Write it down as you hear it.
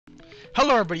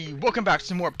Hello everybody, welcome back to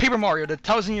some more Paper Mario the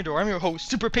 1000-Year Door. I'm your host,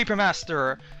 Super Paper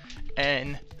Master.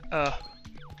 And,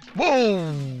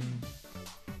 whoa!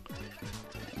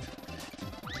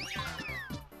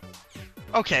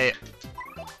 Okay.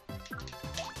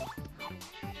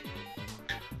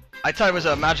 I thought it was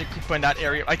a magic Koopa in that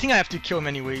area. I think I have to kill him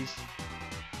anyways.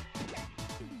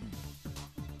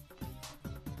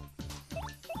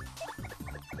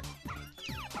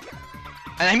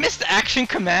 And I missed the action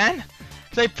command?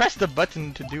 So I pressed the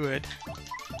button to do it.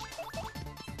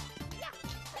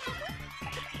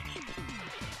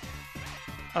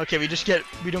 Okay, we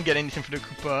don't get anything for the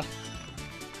Koopa.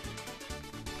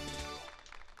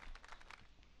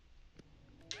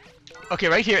 Okay,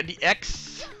 right here at the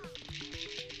X.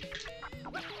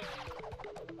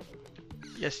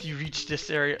 Yes, you reach this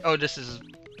area. Oh, this is...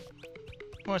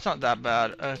 Well, it's not that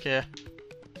bad. Okay.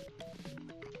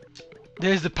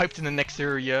 There's the pipe to the next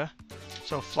area.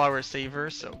 So flower saver,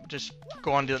 so just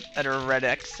go on the other red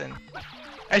X, and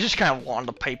I just kind of want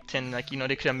the pipe tin, like, you know,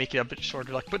 they could make it a bit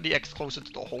shorter, like put the X closer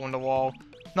to the hole in the wall.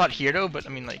 Not here though, but I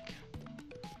mean, like,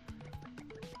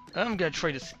 I'm gonna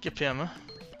try to skip him.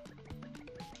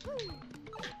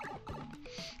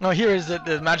 No, here is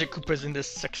the magic Koopas in this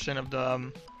section of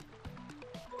the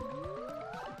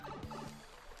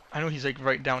I know he's like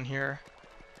right down here.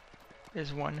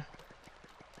 There's one.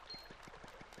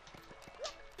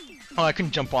 Oh, I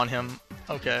couldn't jump on him.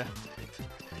 Okay.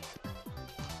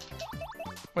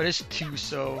 Well, there's two,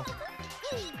 so...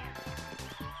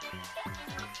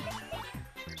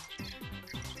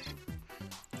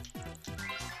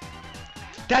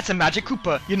 That's a magic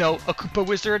Koopa! You know, a Koopa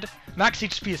wizard. Max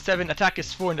HP is 7, attack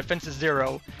is 4, and defense is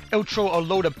 0. It'll throw a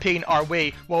load of pain our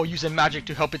way while using magic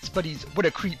to help its buddies. What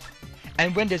a creep.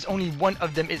 And when there's only one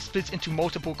of them, it splits into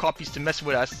multiple copies to mess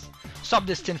with us. Stop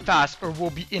this tin fast, or we'll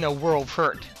be in a world of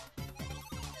hurt.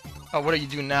 Oh, what are you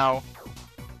doing now?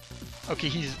 Okay,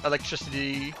 he's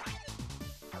electricity.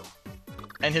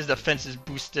 And his defense is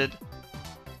boosted.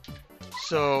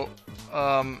 So,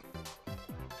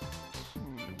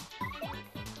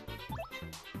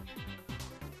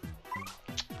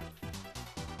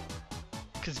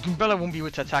 because Goombella won't be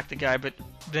able to attack the guy, but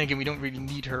then again, we don't really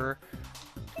need her.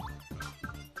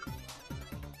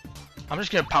 I'm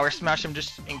just gonna power smash him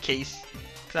just in case.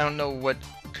 Because I don't know what...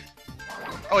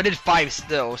 Oh, I did 5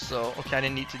 still, so okay, I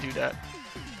didn't need to do that.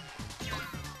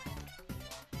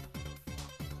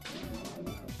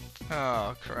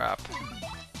 Oh, crap.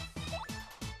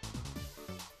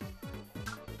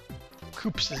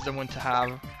 Koops is the one to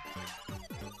have.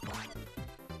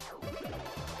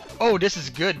 Oh, this is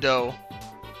good, though.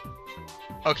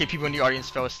 Okay, people in the audience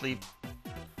fell asleep.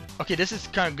 Okay, this is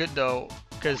kind of good, though,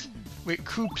 because with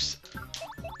Koops...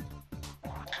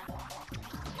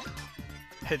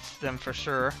 hits them for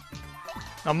sure.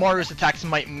 Now Mario's attacks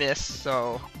might miss,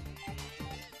 so...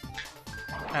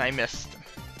 And I missed.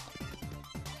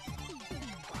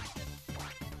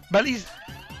 But at least...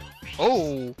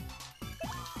 Oh!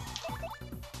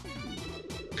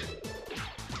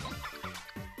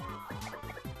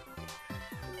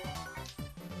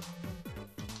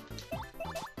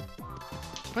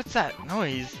 What's that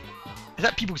noise? Is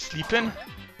that people sleeping?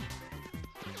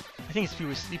 I think it's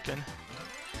people sleeping.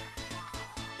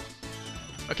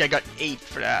 Okay, I got 8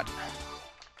 for that.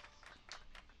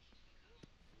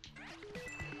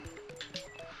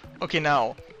 Okay,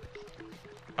 now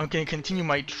I'm gonna continue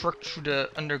my truck through the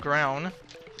underground.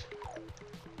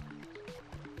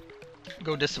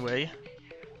 Go this way.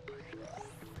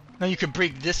 Now you can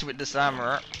break this with this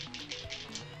hammer.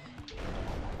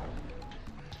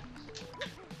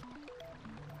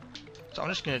 So I'm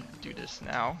just gonna do this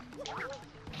now.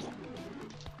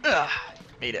 Ugh,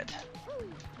 made it.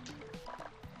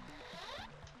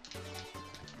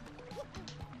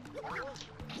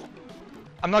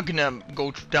 I'm not gonna go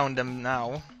down them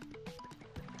now.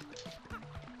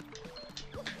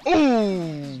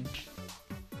 Ooh!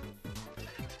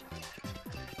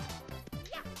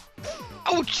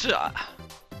 Ouch!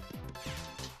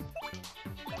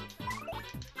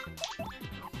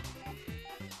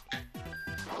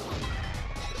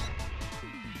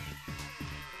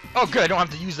 Oh good, I don't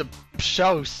have to use the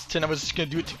shoust, and I was just gonna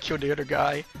do it to kill the other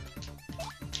guy.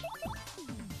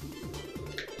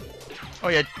 Oh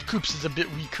yeah, Koops is a bit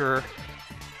weaker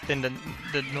than the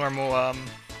normal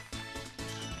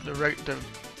the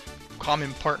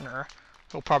common partner.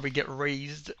 He'll probably get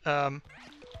raised.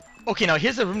 Okay, now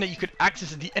here's a room that you could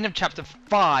access at the end of chapter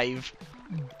 5,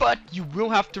 but you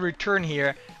will have to return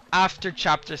here after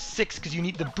chapter 6 because you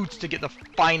need the boots to get the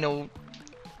final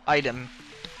item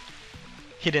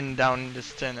hidden down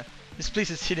this tin. This place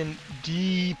is hidden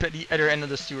deep at the other end of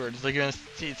the sewers. Like, you're gonna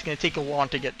see, it's gonna take a while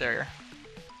to get there.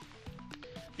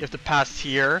 You have to pass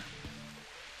here.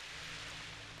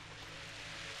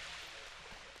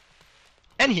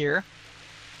 And here.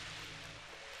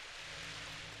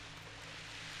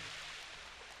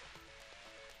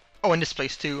 Oh, and this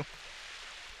place too.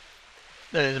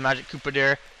 There's a Magic Koopa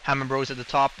there. Hammer Bros at the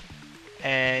top.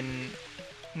 And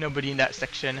nobody in that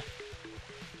section.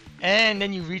 And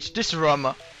then you reach this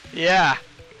room. Yeah.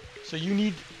 So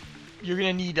you're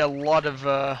gonna need a lot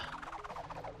of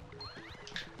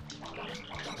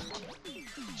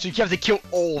so you have to kill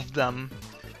all of them.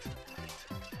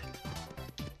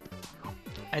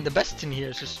 And the best in here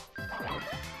is just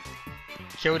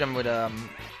kill them with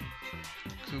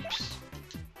Koops.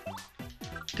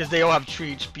 Because they all have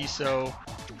 3 HP, so...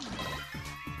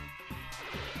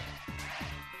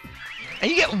 And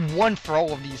you get 1 for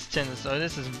all of these tins, so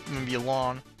this is gonna be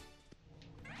long.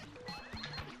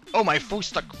 Oh, my foe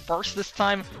stuck first this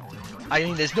time? I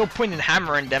mean, there's no point in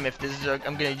hammering them if this is I'm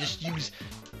gonna just use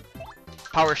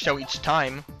Power Shell each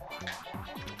time.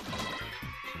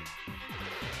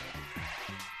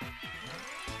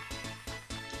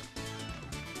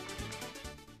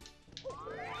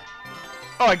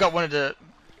 Oh, I got one of the...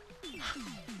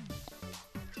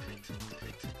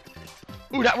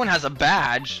 Ooh, that one has a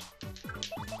badge.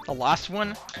 The last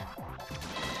one.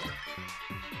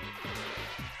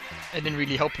 It didn't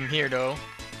really help him here, though.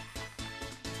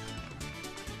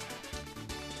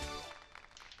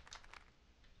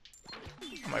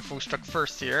 My foe struck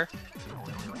first here.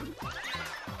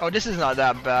 Oh, this is not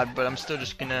that bad, but I'm still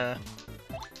just gonna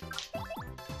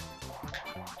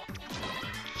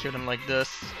kill them like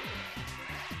this.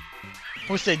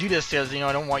 Mostly I do this because, you know,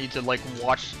 I don't want you to, like,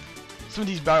 watch. Some of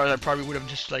these battles I probably would have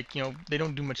just, like, you know, they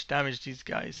don't do much damage, these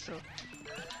guys, so.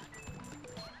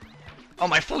 Oh,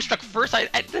 my foe struck first? I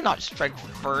did not strike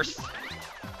first.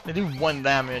 They do 1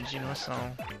 damage, you know, so.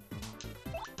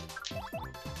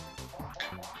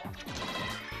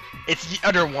 It's the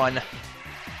other one.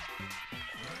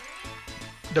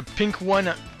 The pink one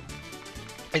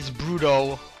is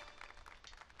Bruto.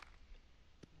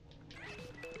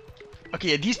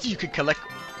 Okay, yeah, these 2 you could collect,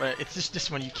 but it's just this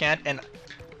one you can't, and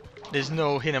there's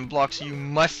no hidden block, so you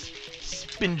must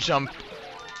spin jump.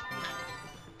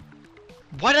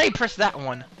 Why did I press that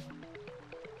one?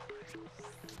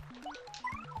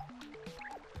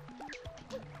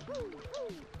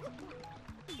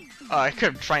 I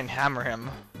could try and hammer him.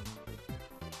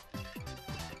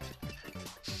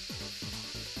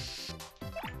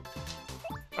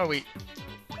 Oh wait,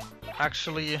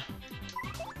 actually, it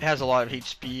has a lot of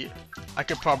HP. I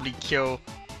could probably kill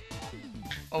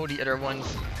all the other ones.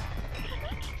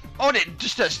 Oh, it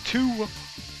just does 2.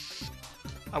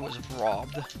 I was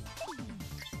robbed.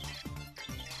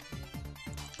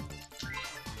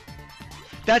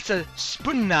 That's a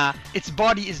Spunna. Its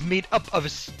body is made up of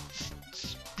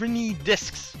springy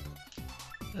discs.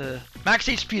 Max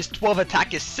HP is 12,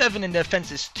 attack is 7, and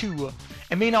defense is 2.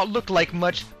 It may not look like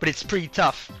much, but it's pretty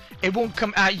tough. It won't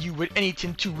come at you with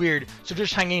anything too weird, so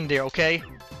just hang in there, okay?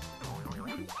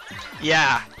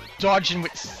 Yeah, dodging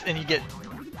with, and you get...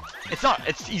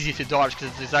 It's easy to dodge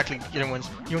because it's exactly the other ones.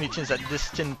 The only tins that this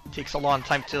tin takes a long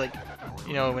time to, like,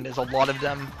 you know, when there's a lot of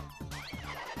them.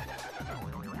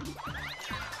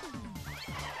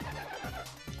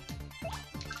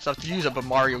 So I have to use up a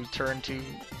Mario turn to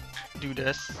do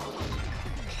this.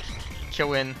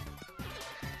 Kill in.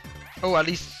 Oh, at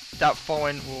least that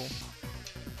fallen will...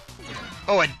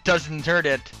 Oh, it doesn't hurt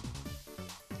it.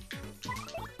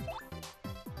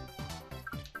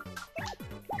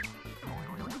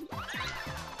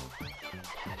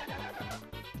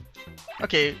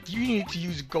 Okay, you need to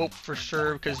use Gulp for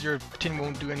sure because your tin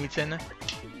won't do anything.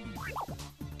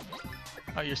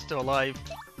 Oh, you're still alive.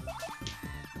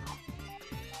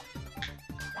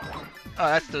 Oh,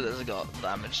 that still does got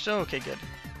damage, so okay, good.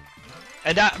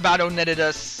 And that battle netted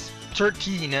us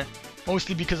 13,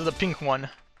 mostly because of the pink one.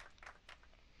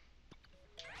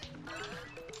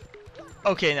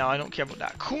 Okay, now I don't care about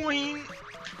that coin.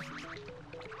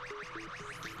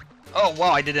 Oh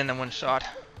wow, I did it in one shot.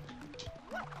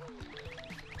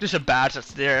 There's a badge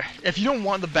that's there. If you don't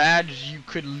want the badge, you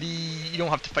could leave. You don't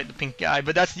have to fight the pink guy,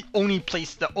 but that's the only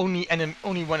place, the only enemy,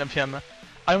 only one of him.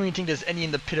 I don't even think there's any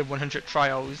in the Pit of 100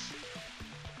 Trials.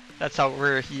 That's how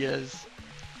rare he is.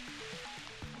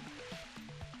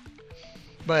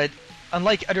 But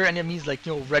unlike other enemies like,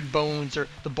 you know, Red Bones or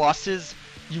the bosses,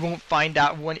 you won't find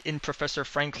that one in Professor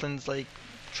Franklin's, like,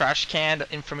 trash can,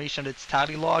 the information that's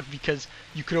tally log, because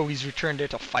you could always return there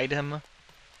to fight him.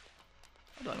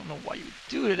 I don't know why you would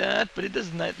do that, but it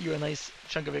does net you a nice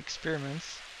chunk of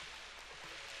experiments.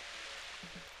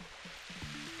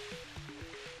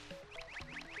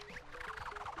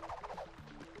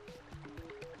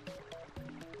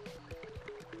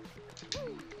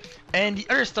 And the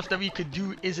other stuff that we could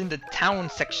do is in the town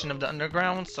section of the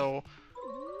underground, so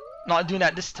not doing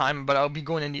that this time, but I'll be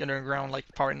going in the underground like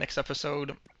part of the next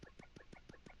episode.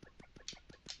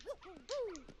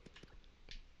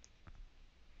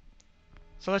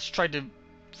 So let's try to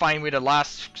find where the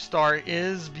last star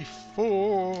is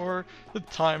before the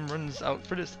time runs out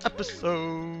for this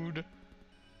episode.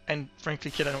 And frankly,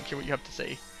 kid, I don't care what you have to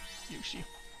say, Yoshi.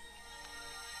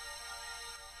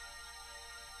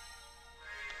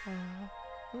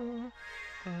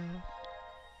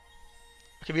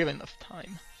 Okay, we have enough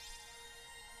time.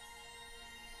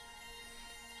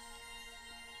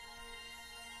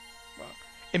 Wow.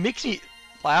 It makes me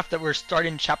laugh that we're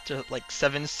starting chapter like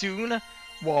 7 soon,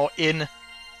 while in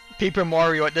Paper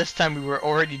Mario at this time we were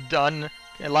already done.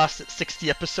 It lasted 60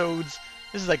 episodes.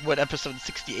 This is like what, episode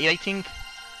 68 I think?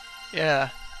 Yeah.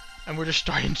 And we're just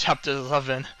starting chapter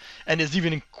 11. And there's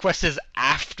even quests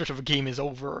after the game is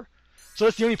over. So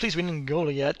that's the only place we didn't go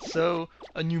yet. So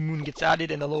a new moon gets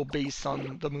added and a little base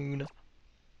on the moon.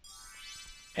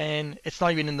 And it's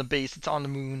not even in the base, it's on the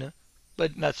moon.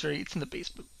 But that's right, it's in the base,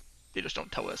 but they just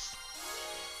don't tell us.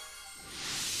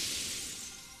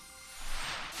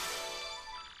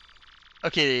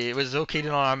 Okay, it was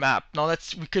located on our map. Now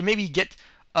we could maybe get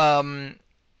what's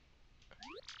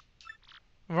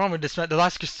wrong with this map? The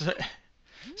last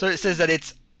so it says that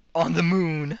it's on the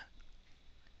moon.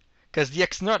 Because the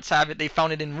X-Nuts have it, they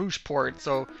found it in Rougeport,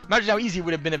 so imagine how easy it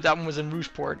would have been if that one was in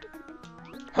Rougeport.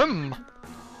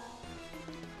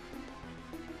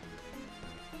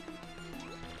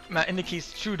 Map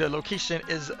indicates true, the location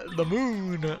is the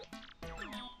moon.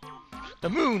 The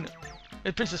moon!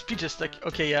 Princess Peach is like,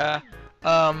 okay, yeah.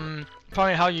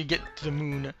 Probably how you get to the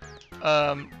moon.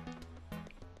 I'm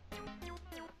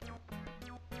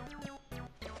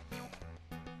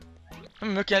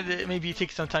looking at it, maybe it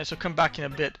takes some time, so come back in a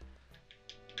bit.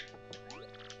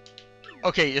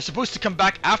 Okay, you're supposed to come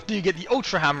back after you get the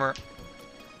Ultra Hammer.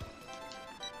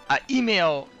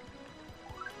 Email.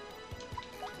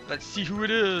 Let's see who it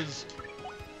is.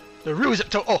 The real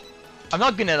Zipto. Oh, I'm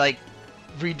not gonna like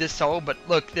read this all, but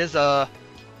look, there's a.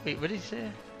 Wait, what did he say?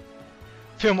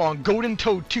 Film on Golden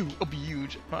Toad 2. It'll be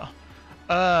huge.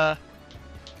 Wow.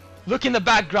 Look in the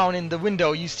background in the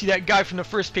window. You see that guy from the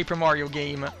first Paper Mario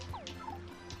game.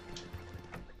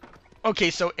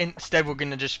 Okay, so instead we're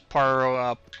gonna just power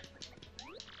up.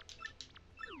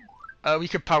 We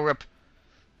could power up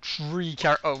 3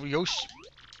 oh, Yoshi.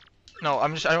 No, I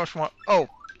don't want. Oh,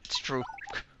 it's true.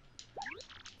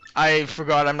 I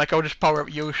forgot. I'm like, I'll just power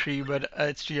up Yoshi, but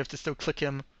it's true. You have to still click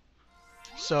him.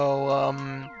 So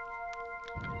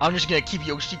I'm just gonna keep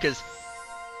Yoshi because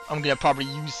I'm gonna probably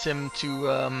use him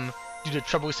to do the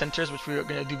trouble centers, which we were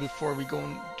gonna do before we go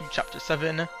and do chapter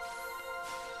 7.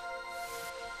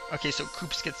 Okay, so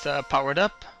Koops gets powered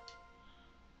up.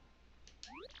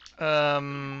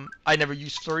 I never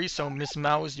use Flurry, so Miss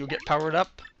Mouse, you'll get powered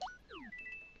up.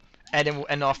 And then we'll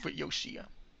end off with Yoshi.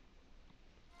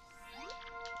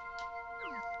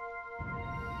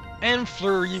 And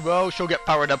Flurry, well, she'll get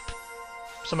powered up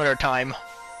some other time.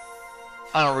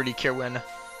 I don't really care when.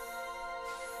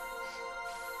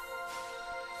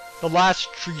 The last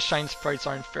 3 Shine Sprites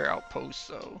are in Fair Outpost,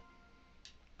 so...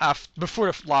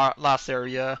 before the last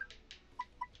area.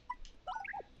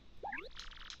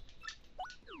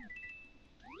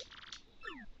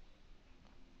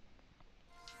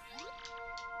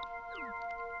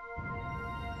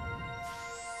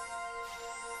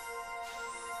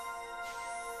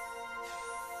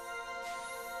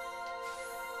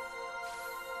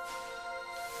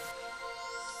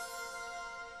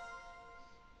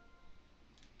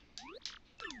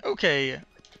 Okay.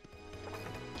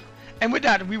 And with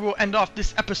that, we will end off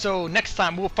this episode. Next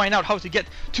time, we'll find out how to get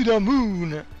to the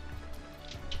moon.